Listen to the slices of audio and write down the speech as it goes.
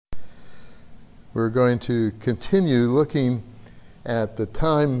We're going to continue looking at the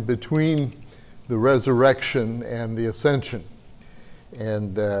time between the resurrection and the ascension.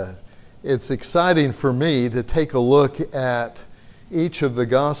 And it's exciting for me to take a look at each of the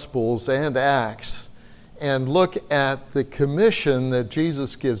Gospels and Acts and look at the commission that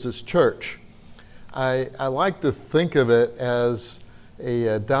Jesus gives his church. I like to think of it as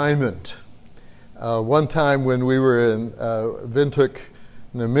a diamond. One time when we were in Windhoek,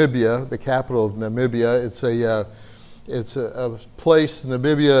 Namibia, the capital of Namibia, it's a place.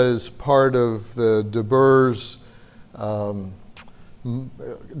 Namibia is part of the De Beers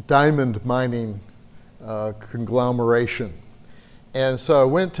diamond mining conglomeration. And so I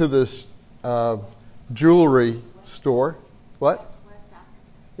went to this jewelry store. What? West Africa.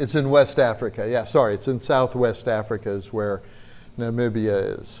 It's in West Africa. Yeah, sorry. It's in Southwest Africa is where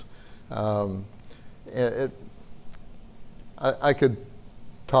Namibia is. I could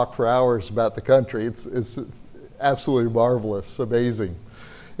talk for hours about the country. It's absolutely marvelous, amazing.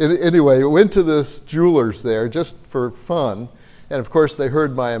 Anyway, I went to this jeweler's there just for fun. And of course, they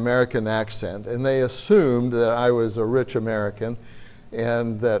heard my American accent, and they assumed that I was a rich American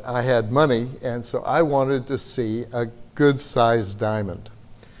and that I had money. And so I wanted to see a good-sized diamond.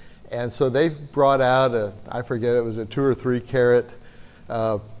 And so they brought out I forget, it was a 2 or 3 carat,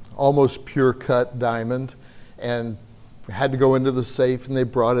 almost pure cut diamond, and had to go into the safe, and they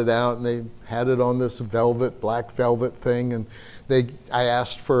brought it out, and they had it on this black velvet thing, and I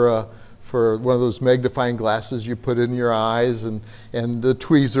asked for one of those magnifying glasses you put in your eyes, and the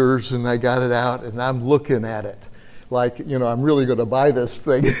tweezers, and I got it out, and I'm looking at it like, I'm really going to buy this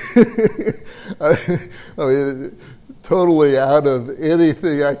thing. I mean, totally out of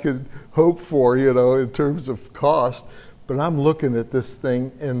anything I could hope for, in terms of cost. But I'm looking at this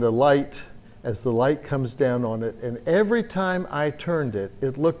thing in the light, as the light comes down on it, and every time I turned it,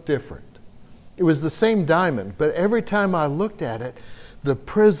 it looked different. It was the same diamond, but every time I looked at it, the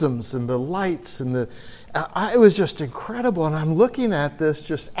prisms and the lights and it was just incredible. And I'm looking at this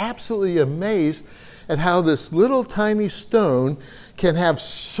just absolutely amazed at how this little tiny stone can have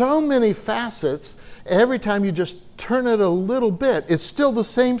so many facets. Every time you just turn it a little bit, it's still the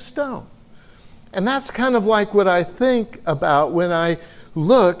same stone. And that's kind of like what I think about when I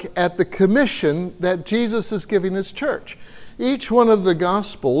look at the commission that Jesus is giving his church. Each one of the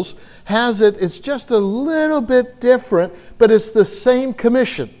Gospels has it's just a little bit different, but it's the same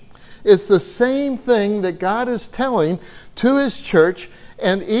commission. It's the same thing that God is telling to his church,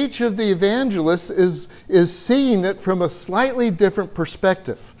 and each of the evangelists is seeing it from a slightly different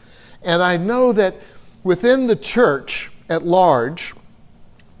perspective. And I know that within the church at large,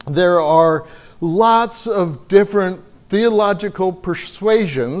 there are lots of different theological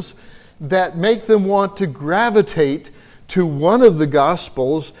persuasions that make them want to gravitate to one of the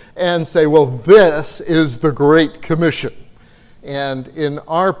Gospels and say, well, this is the Great Commission. And in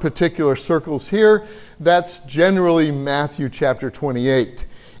our particular circles here, that's generally Matthew chapter 28.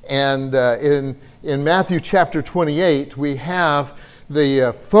 And in Matthew chapter 28, we have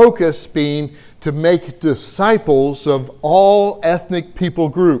the focus being to make disciples of all ethnic people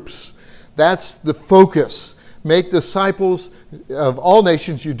groups. That's the focus. Make disciples of all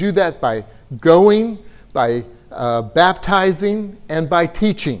nations. You do that by going, by baptizing, and by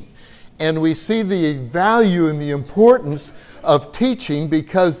teaching. And we see the value and the importance of teaching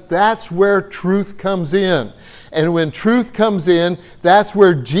because that's where truth comes in. And when truth comes in, that's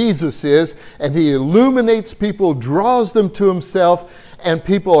where Jesus is, and he illuminates people, draws them to himself, and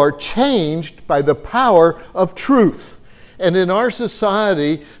people are changed by the power of truth. And in our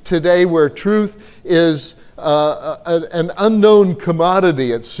society today, where truth is an unknown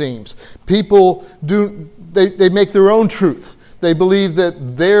commodity, it seems, people they make their own truth. They believe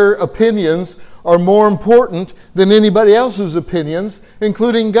that their opinions are more important than anybody else's opinions,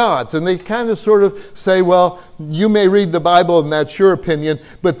 including God's. And they kind of sort of say, well, you may read the Bible and that's your opinion,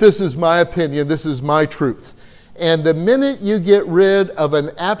 but this is my opinion, this is my truth. And the minute you get rid of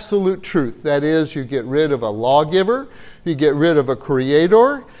an absolute truth, that is, you get rid of a lawgiver, you get rid of a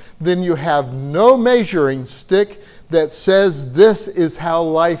creator, then you have no measuring stick that says this is how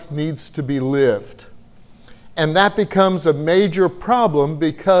life needs to be lived. And that becomes a major problem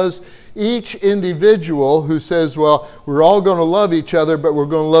because each individual who says, well, we're all going to love each other, but we're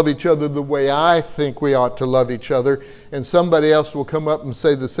going to love each other the way I think we ought to love each other, and somebody else will come up and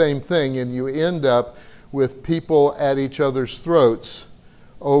say the same thing, and you end up with people at each other's throats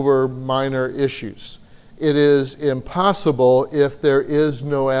over minor issues. It is impossible, if there is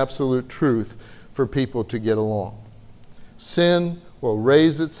no absolute truth, for people to get along. Sin will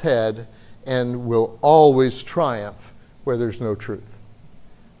raise its head and will always triumph where there's no truth.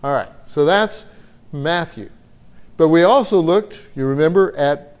 All right, so that's Matthew. But we also looked, you remember,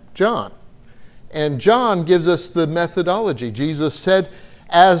 at John. And John gives us the methodology. Jesus said,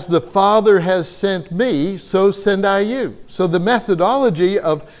 "As the Father has sent me, so send I you." So the methodology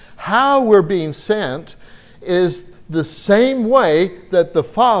of how we're being sent is the same way that the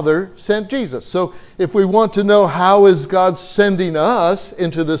Father sent Jesus. So if we want to know how is God sending us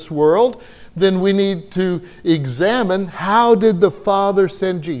into this world, then we need to examine how did the Father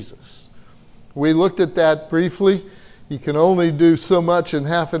send Jesus. We looked at that briefly. You can only do so much in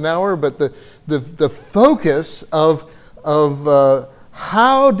half an hour, but the focus of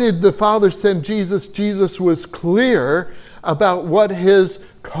how did the Father send Jesus? Jesus was clear about what his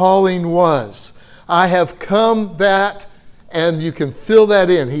calling was. I have come that, and you can fill that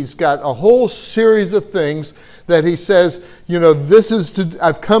in. He's got a whole series of things that he says,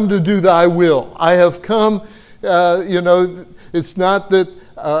 I've come to do thy will. I have come, it's not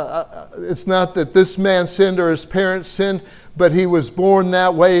that this man sinned or his parents sinned, but he was born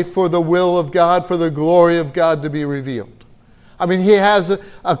that way for the will of God, for the glory of God to be revealed. I mean, he has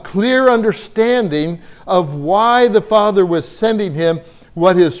a clear understanding of why the Father was sending him,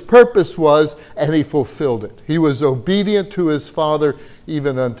 what his purpose was, and he fulfilled it. He was obedient to his Father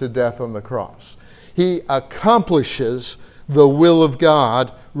even unto death on the cross. He accomplishes the will of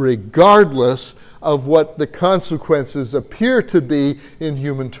God regardless of what the consequences appear to be in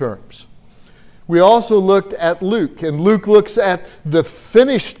human terms. We also looked at Luke, and Luke looks at the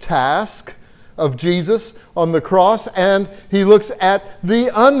finished task of Jesus on the cross, and he looks at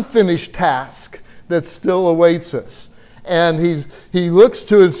the unfinished task that still awaits us. And he looks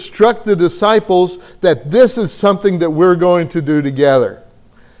to instruct the disciples that this is something that we're going to do together.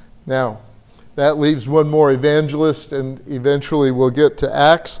 Now, that leaves one more evangelist, and eventually we'll get to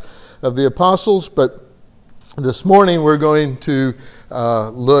Acts of the Apostles, but this morning we're going to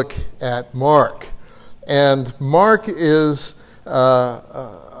look at Mark. And Mark is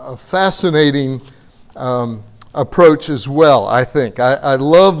a fascinating approach as well, I think. I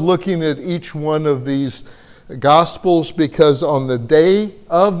love looking at each one of these Gospels because on the day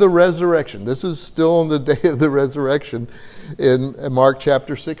of the resurrection, this is still on the day of the resurrection in Mark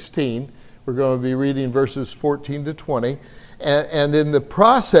chapter 16, we're going to be reading verses 14 to 20. And in the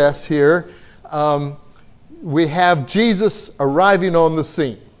process here, we have Jesus arriving on the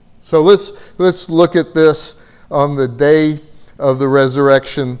scene. So let's look at this on the day of the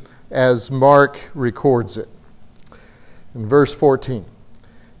resurrection as Mark records it. In verse 14.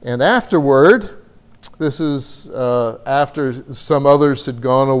 And afterward, this is after some others had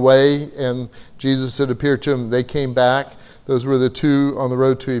gone away and Jesus had appeared to them. They came back. Those were the two on the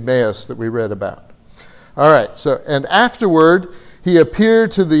road to Emmaus that we read about. All right, and afterward he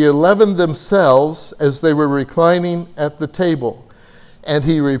appeared to the 11 themselves as they were reclining at the table. And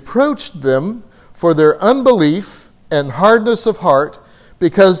he reproached them for their unbelief and hardness of heart,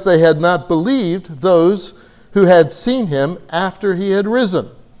 because they had not believed those who had seen him after he had risen.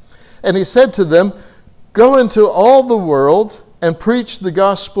 And he said to them, "Go into all the world and preach the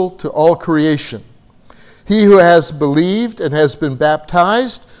gospel to all creation. He who has believed and has been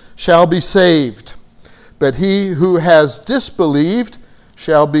baptized shall be saved, but he who has disbelieved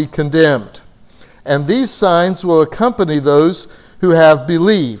shall be condemned. And these signs will accompany those who have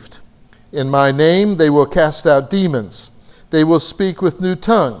believed. In my name they will cast out demons. They will speak with new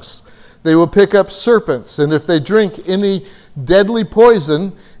tongues. They will pick up serpents, and if they drink any deadly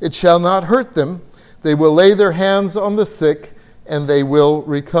poison, it shall not hurt them. They will lay their hands on the sick, and they will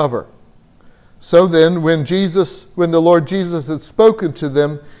recover." So then, when the Lord Jesus had spoken to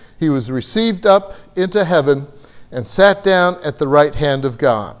them, he was received up into heaven and sat down at the right hand of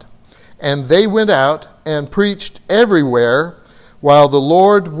God. And they went out and preached everywhere, while the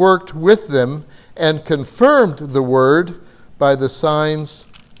Lord worked with them and confirmed the word by the signs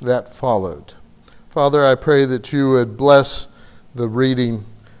that followed. Father, I pray that you would bless the reading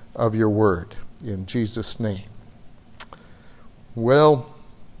of your word in Jesus' name. Well,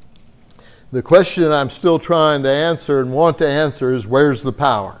 the question I'm still trying to answer and want to answer is, where's the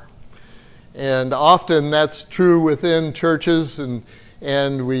power? And often that's true within churches, and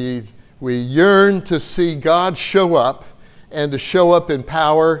we yearn to see God show up, and to show up in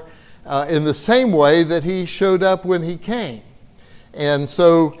power in the same way that he showed up when he came. And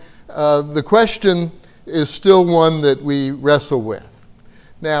so the question is still one that we wrestle with.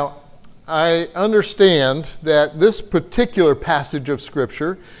 Now, I understand that this particular passage of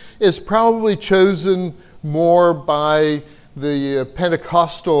Scripture is probably chosen more by the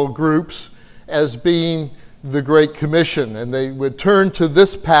Pentecostal groups as being the Great Commission, and they would turn to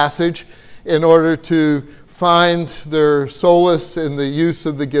this passage in order to find their solace in the use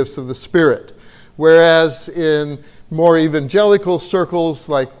of the gifts of the Spirit. Whereas in more evangelical circles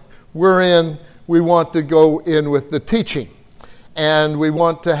like we're in, we want to go in with the teaching. And we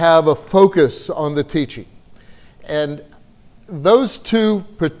want to have a focus on the teaching. And those two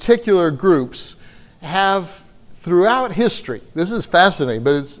particular groups have, throughout history, this is fascinating,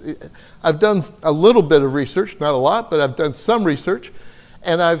 but I've done a little bit of research, not a lot, but I've done some research,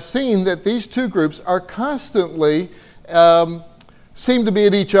 and I've seen that these two groups are constantly, seem to be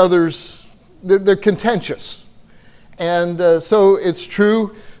at each other's, they're contentious. And so it's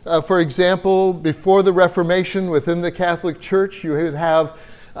true, for example, before the Reformation within the Catholic Church, you would have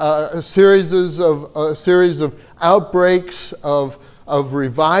a series of outbreaks of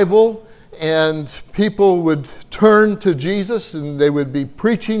revival, and people would turn to Jesus and they would be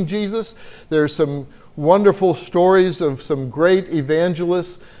preaching Jesus. There's some wonderful stories of some great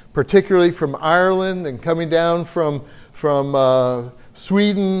evangelists, particularly from Ireland and coming down from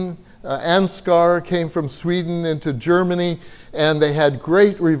Sweden. Ansgar came from Sweden into Germany, and they had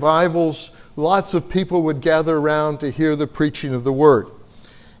great revivals. Lots of people would gather around to hear the preaching of the word.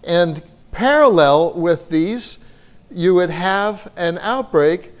 And parallel with these, you would have an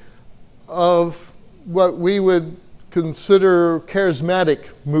outbreak of what we would consider charismatic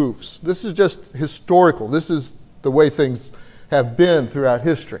moves. This is just historical. This is the way things have been throughout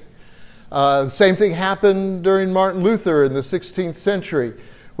history. The same thing happened during Martin Luther in the 16th century,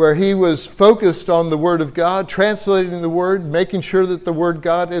 where he was focused on the Word of God, translating the Word, making sure that the Word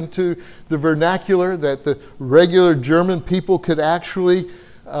got into the vernacular, that the regular German people could actually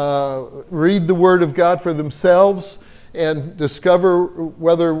read the Word of God for themselves and discover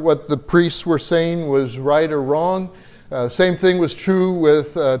whether what the priests were saying was right or wrong. Same thing was true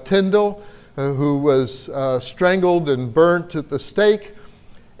with Tyndale, who was strangled and burnt at the stake.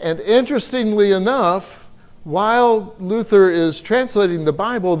 And interestingly enough, while Luther is translating the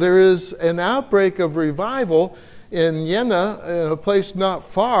Bible, there is an outbreak of revival in Jena, in a place not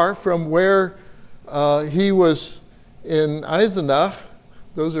far from where he was in Eisenach.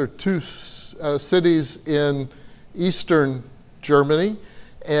 Those are two cities in eastern Germany,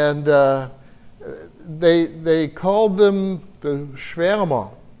 and they called them the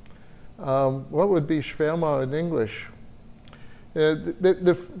Schwärmer. What would be Schwärmer in English?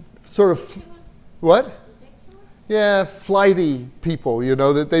 The sort of, what? Yeah, flighty people, you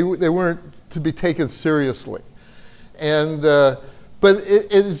know, that they weren't to be taken seriously. And but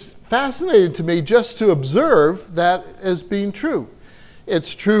it is fascinating to me just to observe that as being true.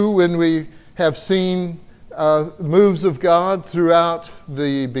 It's true when we have seen moves of God throughout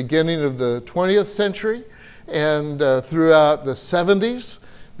the beginning of the 20th century and throughout the 70s.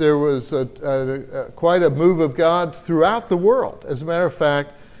 There was quite a move of God throughout the world. As a matter of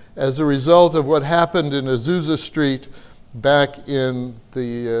fact, as a result of what happened in Azusa Street back in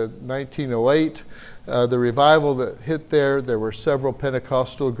the 1908, the revival that hit there were several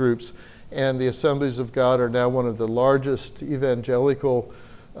Pentecostal groups, and the Assemblies of God are now one of the largest evangelical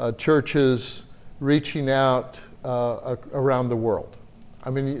churches reaching out around the world. I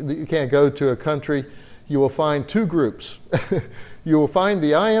mean, you can't go to a country, you will find two groups. You will find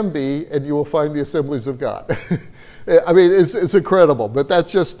the IMB and you will find the Assemblies of God. I mean, it's incredible, but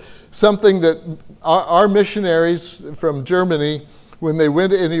that's just something that our missionaries from Germany, when they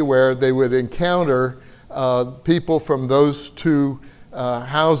went anywhere, they would encounter people from those two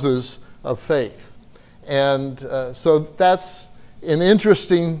houses of faith. And so that's an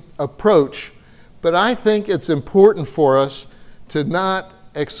interesting approach, but I think it's important for us to not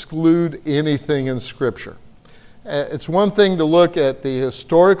exclude anything in Scripture. It's one thing to look at the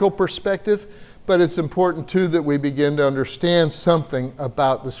historical perspective, but it's important too that we begin to understand something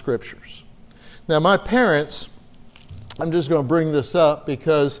about the Scriptures. Now, my parents, I'm just going to bring this up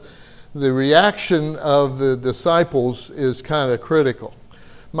because the reaction of the disciples is kind of critical.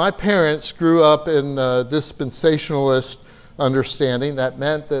 My parents grew up in dispensationalist understanding. That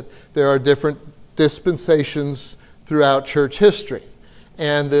meant that there are different dispensations throughout church history.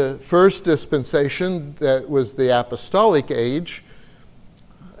 And the first dispensation, that was the apostolic age.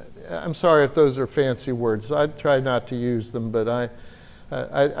 I'm sorry if those are fancy words. I try not to use them, but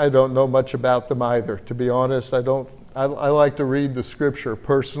I don't know much about them either, to be honest. I like to read the Scripture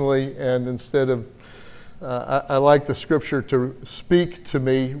personally, and instead of I like the Scripture to speak to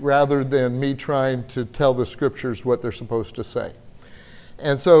me rather than me trying to tell the Scriptures what they're supposed to say.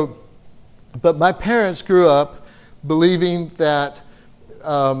 And so, but my parents grew up believing that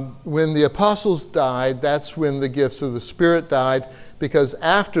when the apostles died, that's when the gifts of the Spirit died, because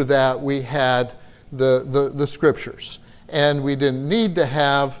after that we had the Scriptures. And we didn't need to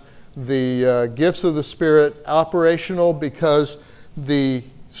have the gifts of the Spirit operational because the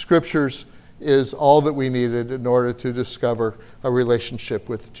Scriptures is all that we needed in order to discover a relationship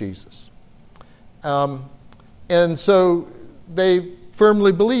with Jesus. And so they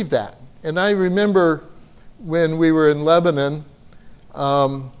firmly believed that. And I remember when we were in Lebanon,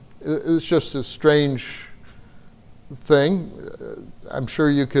 it was just a strange thing. I'm sure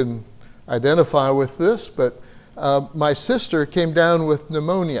you can identify with this, but my sister came down with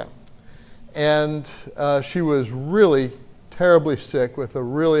pneumonia. And she was really terribly sick with a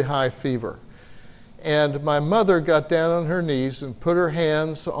really high fever. And my mother got down on her knees and put her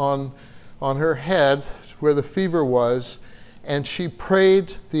hands on her head where the fever was, and she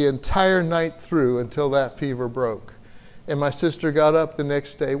prayed the entire night through until that fever broke. And my sister got up the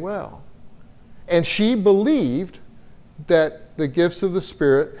next day well. And she believed that the gifts of the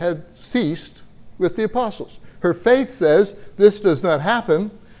Spirit had ceased with the apostles. Her faith says this does not happen.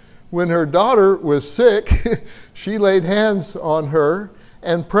 When her daughter was sick, she laid hands on her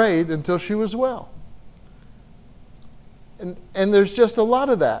and prayed until she was well. And there's just a lot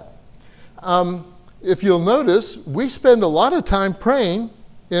of that. If you'll notice, we spend a lot of time praying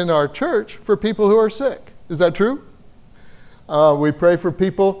in our church for people who are sick. Is that true? We pray for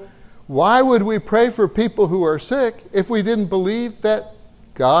people. Why would we pray for people who are sick if we didn't believe that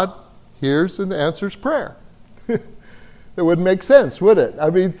God hears and answers prayer? It wouldn't make sense, would it? I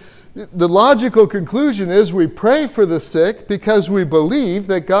mean, the logical conclusion is we pray for the sick because we believe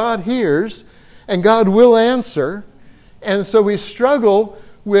that God hears and God will answer. And so we struggle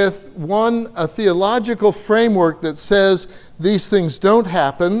with a theological framework that says these things don't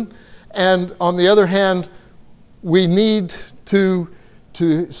happen. And on the other hand, we need to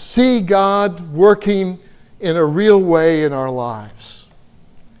see God working in a real way in our lives.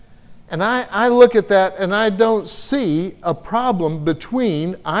 And I look at that and I don't see a problem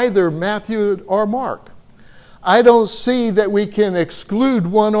between either Matthew or Mark. I don't see that we can exclude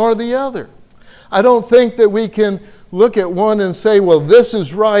one or the other. I don't think that we can look at one and say, well, this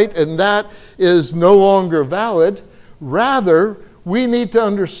is right and that is no longer valid. Rather, we need to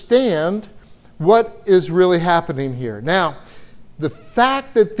understand what is really happening here. Now, the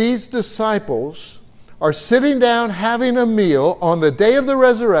fact that these disciples are sitting down having a meal on the day of the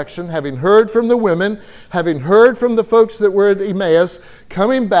resurrection, having heard from the women, having heard from the folks that were at Emmaus,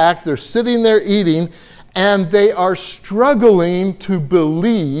 coming back, they're sitting there eating, and they are struggling to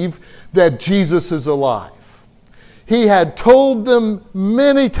believe that Jesus is alive. He had told them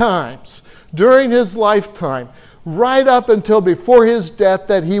many times during his lifetime, right up until before his death,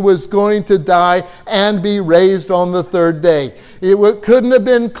 that he was going to die and be raised on the third day. It couldn't have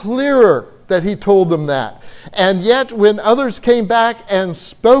been clearer that he told them that. And yet, when others came back and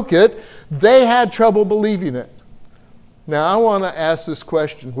spoke it, they had trouble believing it. Now, I want to ask this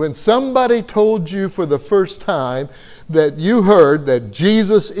question. When somebody told you for the first time that you heard that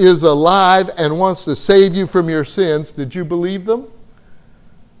Jesus is alive and wants to save you from your sins, did you believe them?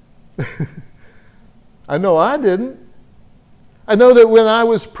 I know I didn't. I know that when I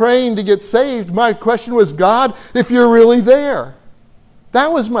was praying to get saved, my question was, God, if you're really there. That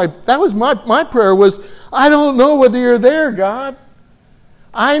was my prayer was, I don't know whether you're there, God.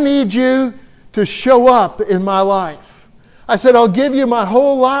 I need you to show up in my life. I said, I'll give you my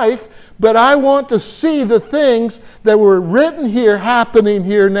whole life, but I want to see the things that were written here happening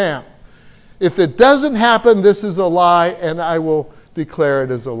here now. If it doesn't happen, this is a lie, and I will declare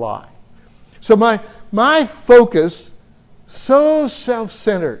it as a lie. So my focus, so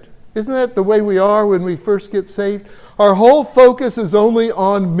self-centered. Isn't that the way we are when we first get saved? Our whole focus is only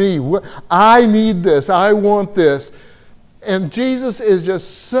on me. I need this. I want this. And Jesus is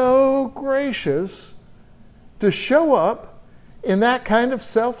just so gracious to show up in that kind of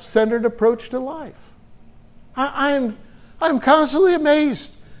self-centered approach to life. I'm constantly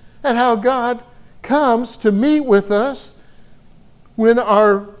amazed at how God comes to meet with us when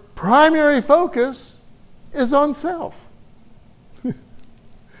our primary focus is on self.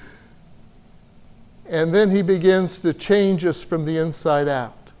 And then he begins to change us from the inside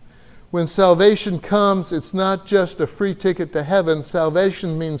out. When salvation comes, it's not just a free ticket to heaven.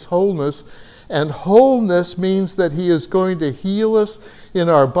 Salvation means wholeness. And wholeness means that he is going to heal us in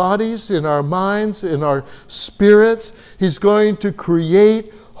our bodies, in our minds, in our spirits. He's going to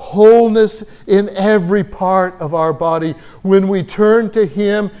create wholeness in every part of our body. When we turn to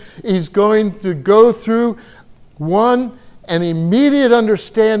him, he's going to go through an immediate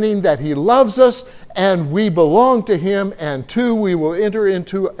understanding that he loves us and we belong to him, and two, we will enter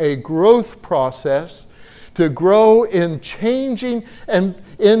into a growth process to grow in changing and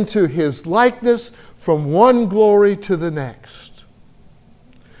into his likeness from one glory to the next.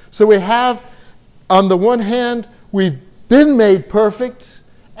 So we have, on the one hand, we've been made perfect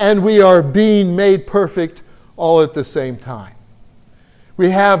and we are being made perfect all at the same time.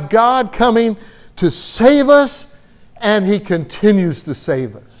 We have God coming to save us, and He continues to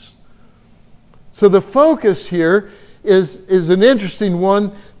save us. So the focus here is an interesting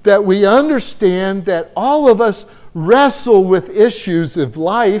one, that we understand that all of us wrestle with issues of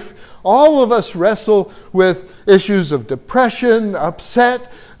life. All of us wrestle with issues of depression,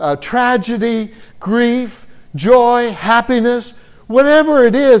 upset, tragedy, grief, joy, happiness, whatever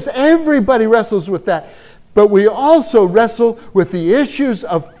it is. Everybody wrestles with that. But we also wrestle with the issues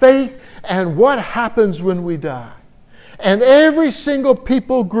of faith and what happens when we die. And every single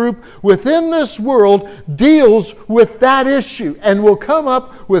people group within this world deals with that issue and will come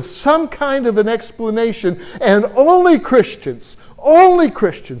up with some kind of an explanation. And only Christians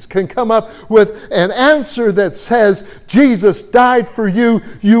can come up with an answer that says, Jesus died for you.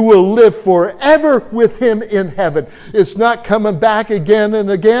 You will live forever with Him in heaven. It's not coming back again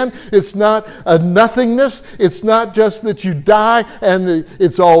and again. It's not a nothingness. It's not just that you die and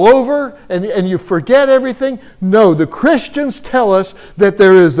it's all over and you forget everything. No, the Christians tell us that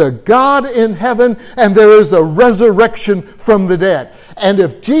there is a God in heaven and there is a resurrection from the dead. And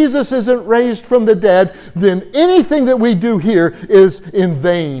if Jesus isn't raised from the dead, then anything that we do here is in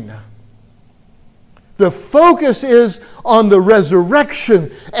vain. The focus is on the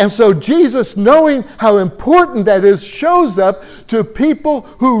resurrection. And so Jesus, knowing how important that is, shows up to people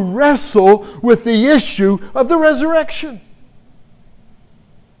who wrestle with the issue of the resurrection.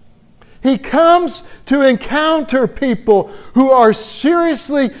 He comes to encounter people who are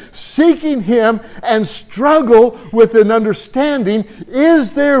seriously seeking Him and struggle with an understanding,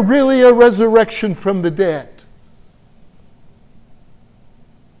 is there really a resurrection from the dead?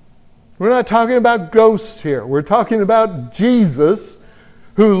 We're not talking about ghosts here. We're talking about Jesus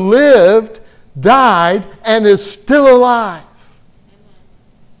who lived, died, and is still alive.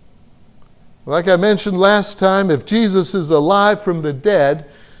 Like I mentioned last time, if Jesus is alive from the dead,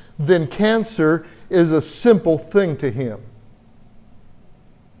 then cancer is a simple thing to Him.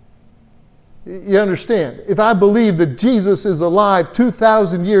 You understand? If I believe that Jesus is alive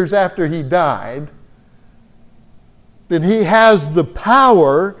 2,000 years after He died, then He has the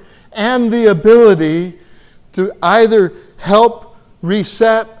power and the ability to either help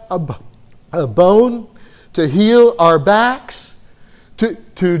reset a bone, to heal our backs,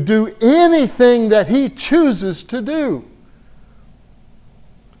 to do anything that He chooses to do.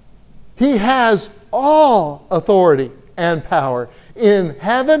 He has all authority and power in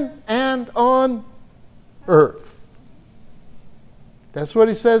heaven and on earth. That's what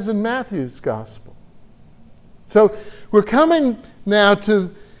He says in Matthew's Gospel. So we're coming now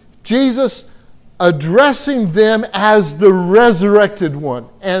to Jesus addressing them as the resurrected one.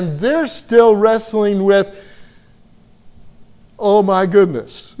 And they're still wrestling with, oh my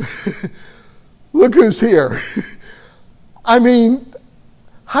goodness, look who's here. I mean,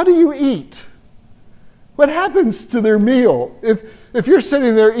 how do you eat? What happens to their meal? If you're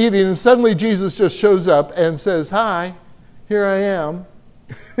sitting there eating and suddenly Jesus just shows up and says, hi, here I am.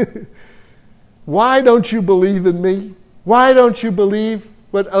 Why don't you believe in me? Why don't you believe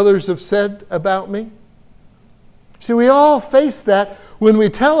what others have said about me? See, we all face that. When we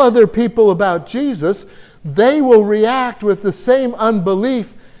tell other people about Jesus, they will react with the same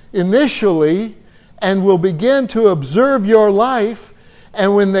unbelief initially and will begin to observe your life.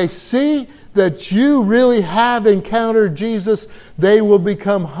 And when they see that you really have encountered Jesus, they will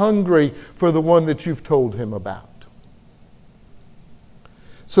become hungry for the one that you've told him about.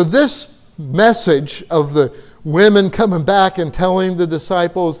 So this message of the women coming back and telling the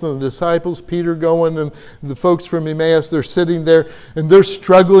disciples, and the disciples, Peter going, and the folks from Emmaus, they're sitting there and they're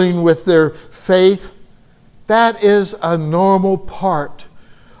struggling with their faith. That is a normal part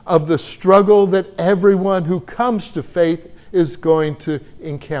of the struggle that everyone who comes to faith is going to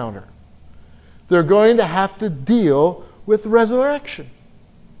encounter. They're going to have to deal with resurrection.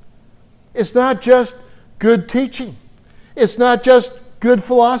 It's not just good teaching. It's not just good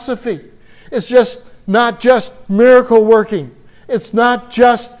philosophy. It's just not just miracle working. It's not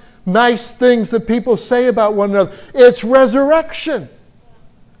just nice things that people say about one another. It's resurrection.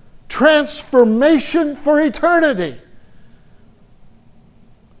 Transformation for eternity.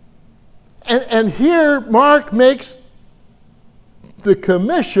 And here Mark makes the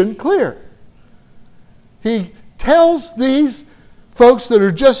commission clear. He tells these folks that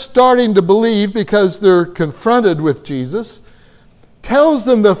are just starting to believe because they're confronted with Jesus, tells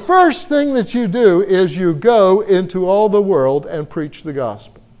them the first thing that you do is you go into all the world and preach the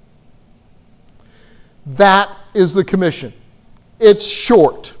gospel. That is the commission. It's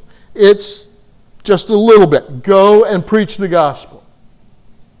short. It's just a little bit. Go and preach the gospel.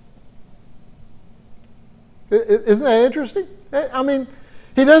 Isn't that interesting? I mean,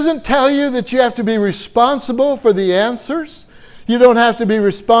 he doesn't tell you that you have to be responsible for the answers. You don't have to be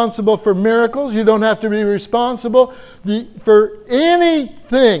responsible for miracles. You don't have to be responsible for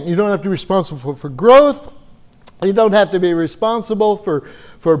anything. You don't have to be responsible for growth. You don't have to be responsible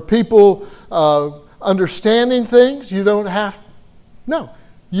for people understanding things. You don't have... No.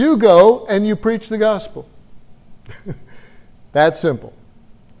 You go and you preach the gospel. That's simple.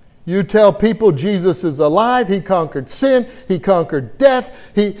 You tell people Jesus is alive. He conquered sin. He conquered death.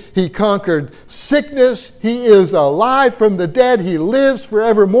 He conquered sickness. He is alive from the dead. He lives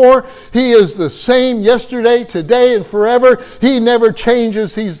forevermore. He is the same yesterday, today, and forever. He never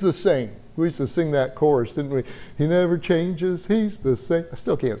changes. He's the same. We used to sing that chorus, didn't we? He never changes. He's the same. I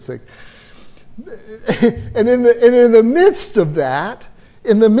still can't sing. And in the midst of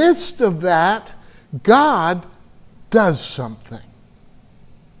that, God does something.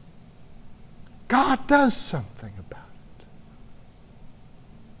 God does something about it.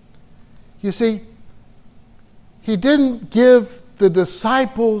 You see, He didn't give the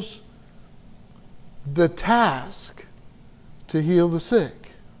disciples the task to heal the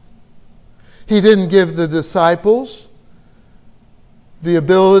sick. He didn't give the disciples the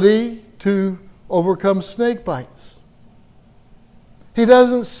ability to overcome snake bites. He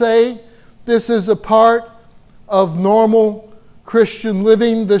doesn't say this is a part of normal Christian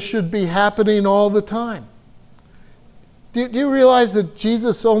living. This should be happening all the time. Do you realize that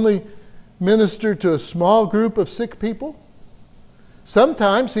Jesus only ministered to a small group of sick people?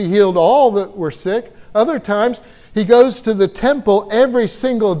 Sometimes He healed all that were sick. Other times He goes to the temple every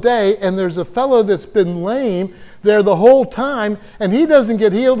single day, and there's a fellow that's been lame there the whole time, and he doesn't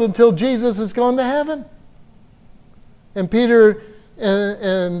get healed until Jesus has gone to heaven. And Peter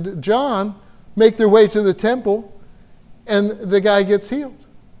and John make their way to the temple, and the guy gets healed.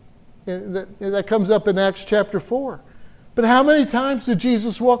 That comes up in Acts chapter 4. But how many times did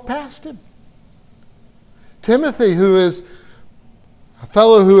Jesus walk past him? Timothy, who is a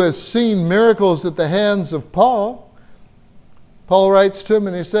fellow who has seen miracles at the hands of Paul writes to him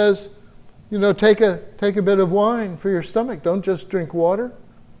and he says, take a bit of wine for your stomach. Don't just drink water.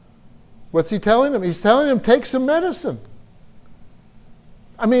 What's he telling him? He's telling him, take some medicine.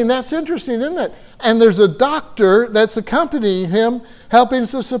 I mean, that's interesting, isn't it? And there's a doctor that's accompanying him, helping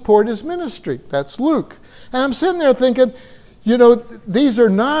to support his ministry. That's Luke. And I'm sitting there thinking, these are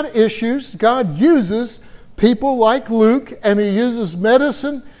not issues. God uses people like Luke, and He uses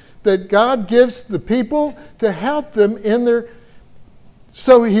medicine that God gives the people to help them in their...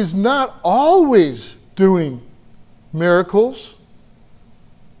 So He's not always doing miracles.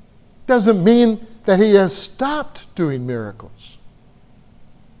 Doesn't mean that He has stopped doing miracles.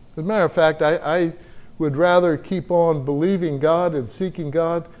 As a matter of fact, I would rather keep on believing God and seeking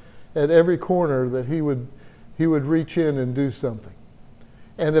God at every corner that He would reach in and do something.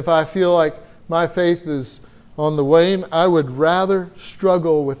 And if I feel like my faith is on the wane, I would rather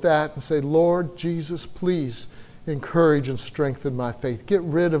struggle with that and say, Lord Jesus, please encourage and strengthen my faith. Get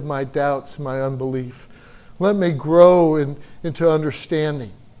rid of my doubts, my unbelief. Let me grow into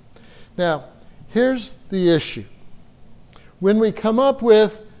understanding. Now, here's the issue. When we come up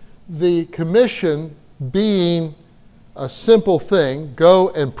with the commission being a simple thing, go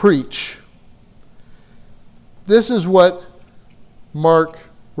and preach, this is what Mark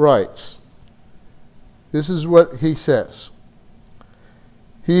writes. This is what he says.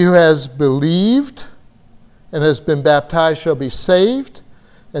 He who has believed and has been baptized shall be saved,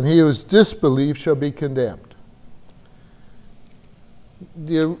 and he who has disbelieved shall be condemned.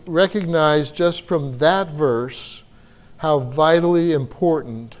 Do you recognize just from that verse how vitally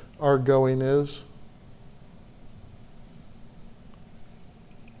important our going is?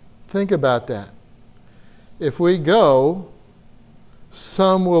 Think about that. If we go,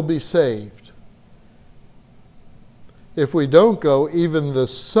 some will be saved. If we don't go, even the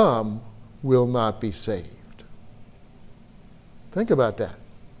some will not be saved. Think about that.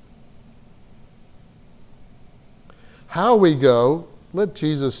 How we go, let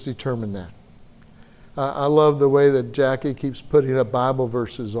Jesus determine that. I love the way that Jackie keeps putting up Bible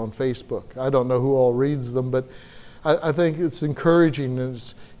verses on Facebook. I don't know who all reads them, but I think it's encouraging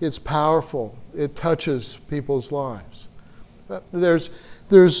and it's powerful. It touches people's lives.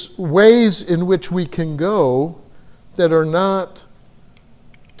 There's ways in which we can go that are not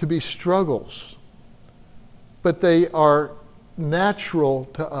to be struggles, but they are natural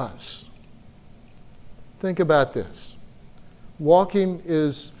to us. Think about this. Walking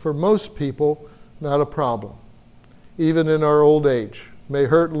is, for most people, not a problem. Even in our old age. May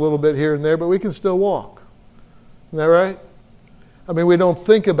hurt a little bit here and there, but we can still walk. Isn't that right? I mean, we don't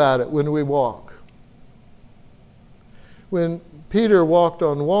think about it when we walk. when Peter walked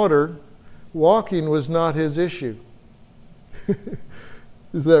on water, walking was not his issue.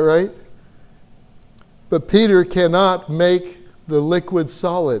 Is that right? But Peter cannot make the liquid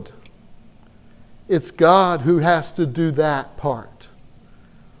solid. It's God who has to do that part.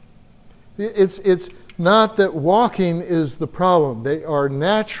 It's not that walking is the problem. They are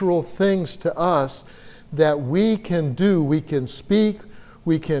natural things to us that we can do. We can speak,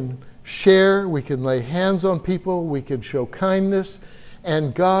 we can share, we can lay hands on people, we can show kindness,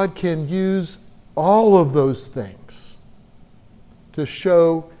 and God can use all of those things to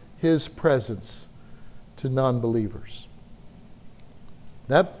show His presence to non-believers.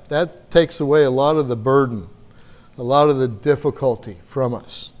 That takes away a lot of the burden, a lot of the difficulty from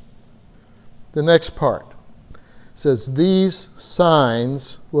us. The next part says, these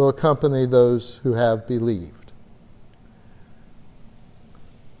signs will accompany those who have believed.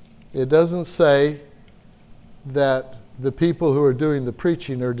 It doesn't say that the people who are doing the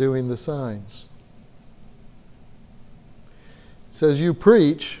preaching are doing the signs. It says you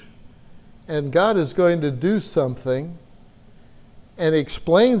preach, and God is going to do something, and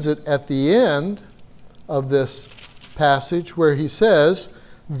explains it at the end of this passage where he says,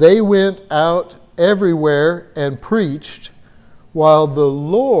 they went out everywhere and preached while the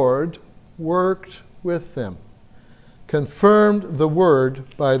Lord worked with them, confirmed the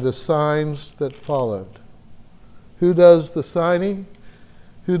word by the signs that followed. Who does the signing?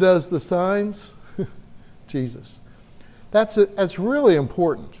 Who does the signs? Jesus. That's really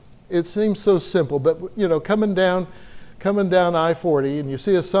important. It seems so simple, but coming down I-40 and you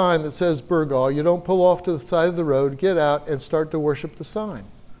see a sign that says Burgaw, you don't pull off to the side of the road, get out and start to worship the sign.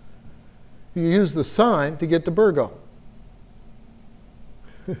 You use the sign to get to Burgaw.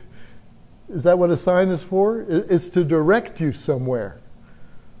 Is that what a sign is for? It's to direct you somewhere.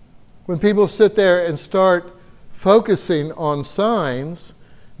 When people sit there and start focusing on signs,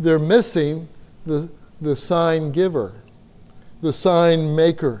 they're missing the sign giver, the sign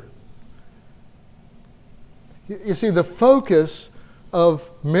maker. You see, the focus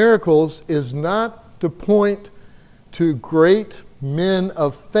of miracles is not to point to great men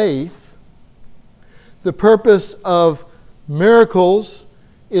of faith. The purpose of miracles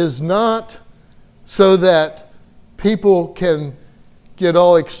is not so that people can get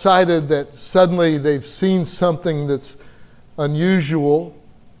all excited that suddenly they've seen something that's unusual.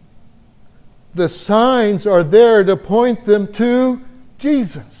 The signs are there to point them to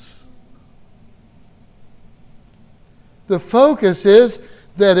Jesus. The focus is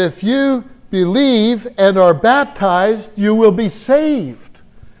that if you believe and are baptized, you will be saved.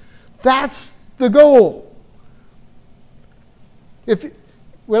 That's the goal.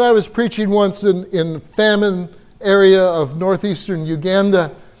 When I was preaching once in famine area of northeastern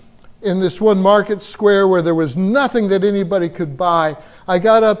Uganda, in this one market square where there was nothing that anybody could buy, I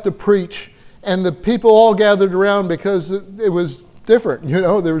got up to preach, and the people all gathered around because it was different.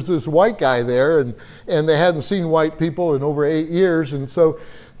 There was this white guy there, and they hadn't seen white people in over 8 years, and so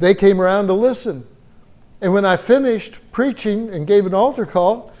they came around to listen. And when I finished preaching and gave an altar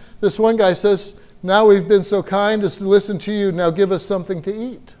call, this one guy says, now we've been so kind as to listen to you, now give us something to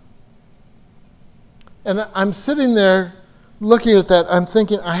eat. And I'm sitting there looking at that, I'm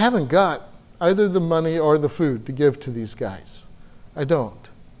thinking, I haven't got either the money or the food to give to these guys. I don't.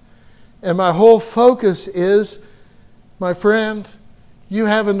 And my whole focus is, my friend, you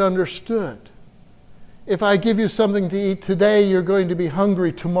haven't understood. If I give you something to eat today, you're going to be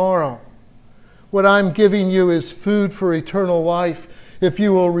hungry tomorrow. What I'm giving you is food for eternal life. If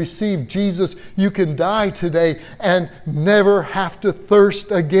you will receive Jesus, you can die today and never have to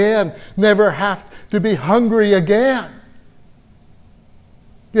thirst again, never have to be hungry again.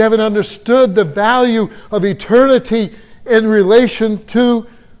 You haven't understood the value of eternity in relation to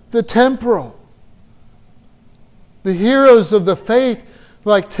the temporal. The heroes of the faith,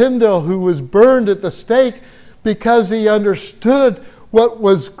 like Tyndale, who was burned at the stake because he understood what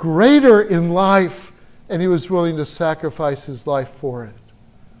was greater in life, and he was willing to sacrifice his life for it.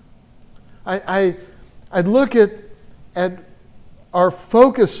 I look at our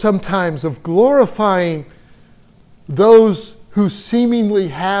focus sometimes of glorifying those who seemingly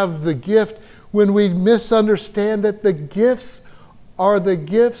have the gift when we misunderstand that the gifts are the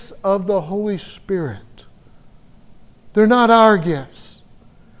gifts of the Holy Spirit. They're not our gifts.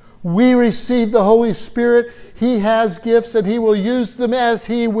 We receive the Holy Spirit. He has gifts and He will use them as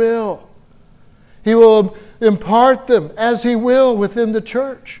He will. He will impart them as He will within the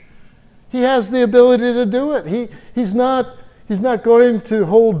church. He has the ability to do it. He's not going to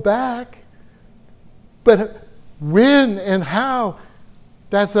hold back. But when and how,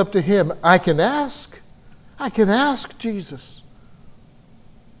 that's up to Him. I can ask. I can ask Jesus.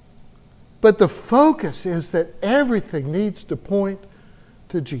 But the focus is that everything needs to point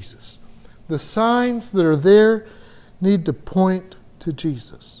to Jesus. The signs that are there need to point to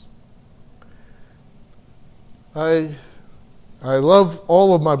Jesus. I love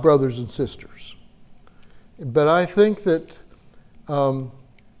all of my brothers and sisters, but I think that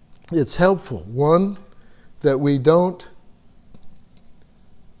it's helpful, one, that we don't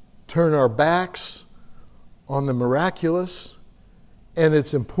turn our backs on the miraculous, and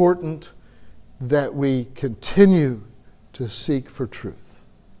it's important that we continue to seek for truth,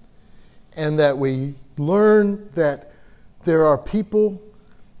 and that we learn that there are people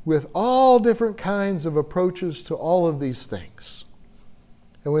with all different kinds of approaches to all of these things,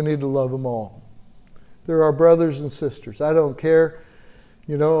 and we need to love them all. There are brothers and sisters. I don't care,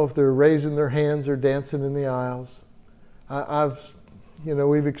 if they're raising their hands or dancing in the aisles.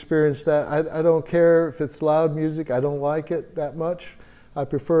 We've experienced that. I don't care if it's loud music. I don't like it that much. I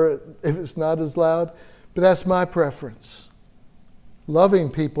prefer it if it's not as loud. But that's my preference.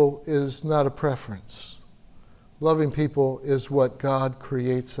 Loving people is not a preference. Loving people is what God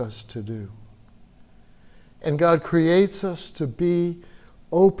creates us to do. And God creates us to be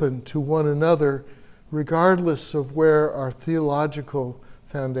open to one another regardless of where our theological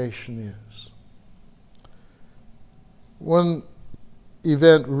foundation is. One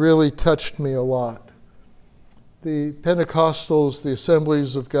event really touched me a lot. The Pentecostals, the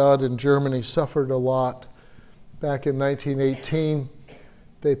Assemblies of God in Germany, suffered a lot. Back in 1918,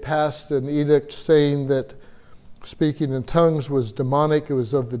 they passed an edict saying that speaking in tongues was demonic, it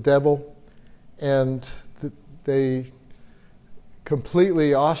was of the devil, and they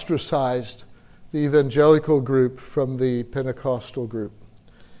completely ostracized the evangelical group from the Pentecostal group.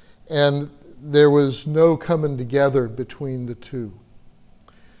 And there was no coming together between the two.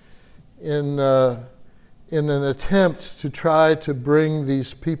 In an attempt to try to bring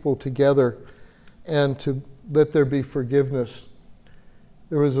these people together and to let there be forgiveness,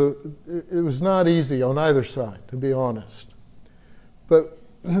 it was not easy on either side, to be honest. But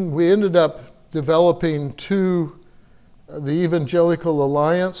we ended up developing the Evangelical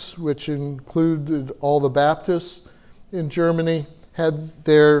Alliance, which included all the Baptists in Germany, had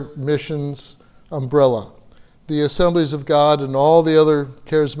their missions umbrella. The Assemblies of God and all the other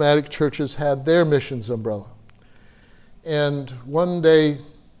charismatic churches had their missions umbrella. And one day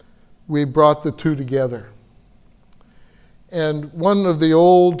we brought the two together. And one of the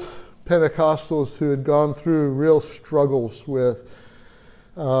old Pentecostals who had gone through real struggles with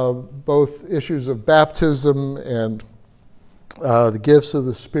both issues of baptism and the gifts of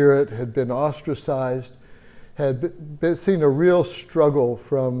the Spirit, had been ostracized, had seen a real struggle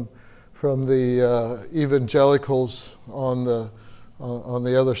from the evangelicals on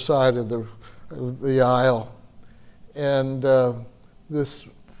the other side of the aisle. And this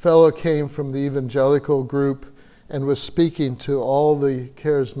fellow came from the evangelical group and was speaking to all the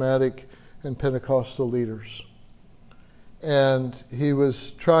charismatic and Pentecostal leaders. And he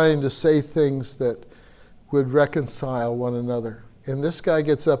was trying to say things that would reconcile one another. And this guy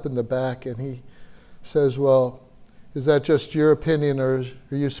gets up in the back and he says, well, is that just your opinion, or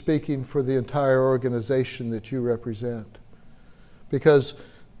are you speaking for the entire organization that you represent? Because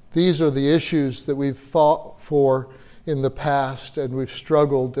these are the issues that we've fought for in the past, and we've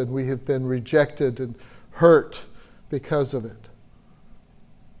struggled, and we have been rejected and hurt because of it.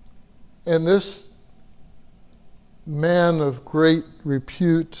 And this man of great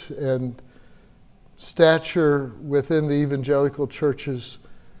repute and stature within the evangelical churches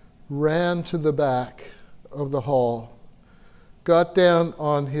ran to the back of the hall, got down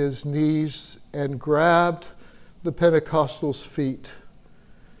on his knees and grabbed the Pentecostals' feet.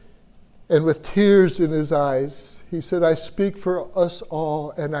 And with tears in his eyes, he said, I speak for us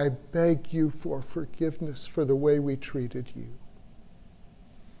all, and I beg you for forgiveness for the way we treated you.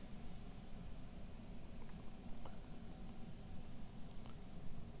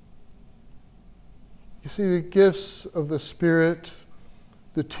 You see, the gifts of the Spirit,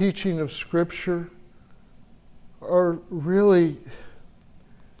 the teaching of Scripture, are really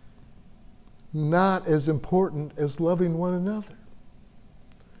not as important as loving one another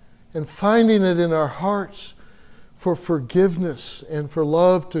and finding it in our hearts for forgiveness and for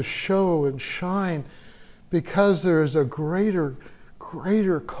love to show and shine, because there is a greater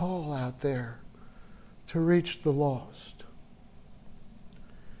call out there to reach the lost.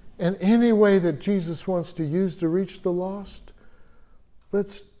 And any way that Jesus wants to use to reach the lost,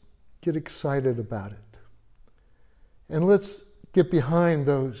 let's get excited about it. And let's get behind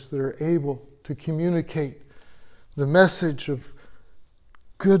those that are able to communicate the message of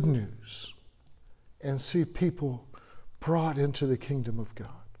good news and see people brought into the kingdom of God.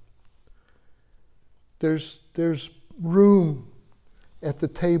 There's room at the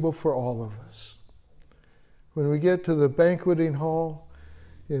table for all of us. When we get to the banqueting hall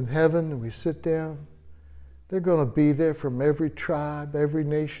in heaven and we sit down, they're going to be there from every tribe, every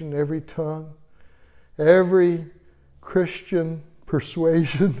nation, every tongue, every Christian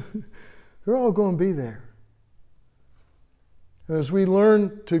persuasion. They're all going to be there. And as we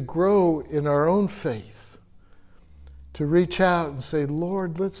learn to grow in our own faith, to reach out and say,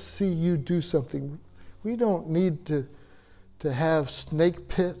 Lord, let's see you do something. We don't need to have snake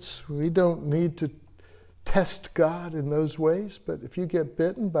pits. We don't need to test God in those ways. But if you get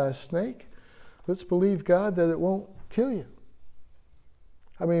bitten by a snake, let's believe God that it won't kill you.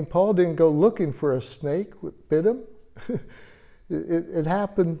 I mean, Paul didn't go looking for a snake that bit him. It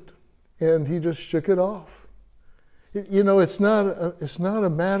happened, and he just shook it off. It's not a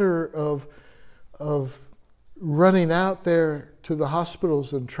matter of running out there to the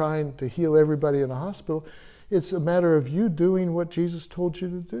hospitals and trying to heal everybody in a hospital. It's a matter of you doing what Jesus told you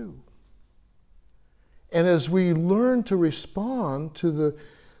to do. And as we learn to respond to the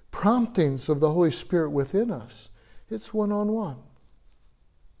promptings of the Holy Spirit within us, it's one-on-one.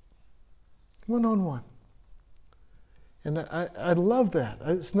 One-on-one. And I love that.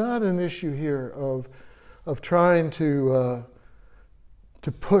 It's not an issue here of trying to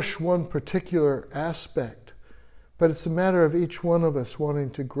push one particular aspect, but it's a matter of each one of us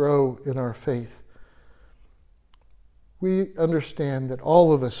wanting to grow in our faith. We understand that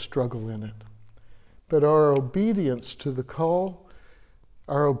all of us struggle in it, but our obedience to the call,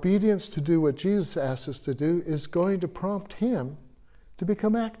 our obedience to do what Jesus asked us to do, is going to prompt him to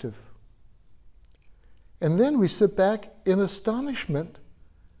become active. And then we sit back in astonishment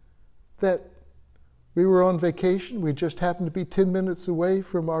that we were on vacation. We just happened to be 10 minutes away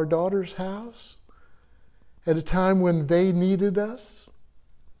from our daughter's house at a time when they needed us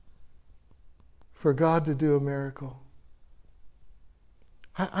for God to do a miracle.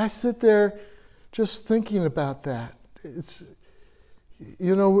 I sit there just thinking about that.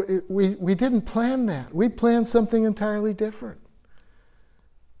 We didn't plan that. We planned something entirely different.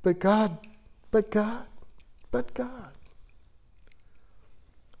 But God.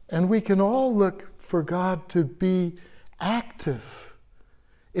 And we can all look for God to be active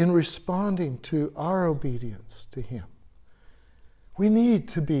in responding to our obedience to him. We need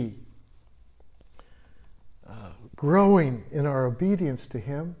to be growing in our obedience to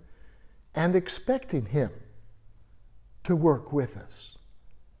him and expecting him to work with us.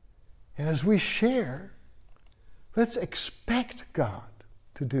 And as we share, let's expect God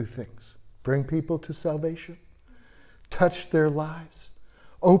to do things. Bring people to salvation, touch their lives,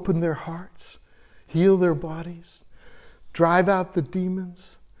 open their hearts, heal their bodies, drive out the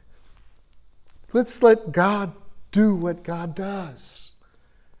demons. Let's let God do what God does,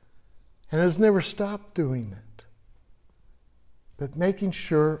 and has never stopped doing it, but making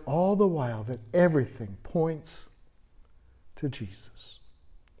sure all the while that everything points to Jesus.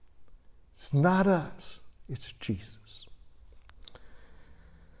 It's not us, it's Jesus.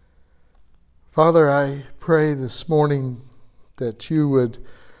 Father, I pray this morning that you would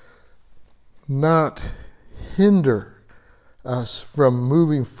not hinder us from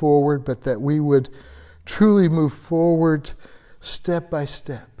moving forward, but that we would truly move forward step by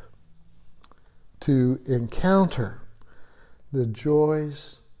step to encounter the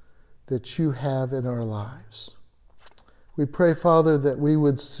joys that you have in our lives. We pray, Father, that we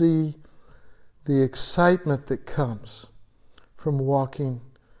would see the excitement that comes from walking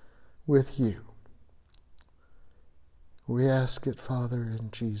with you. We ask it, Father, in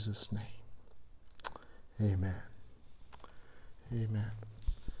Jesus' name. Amen. Amen.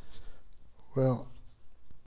 Well,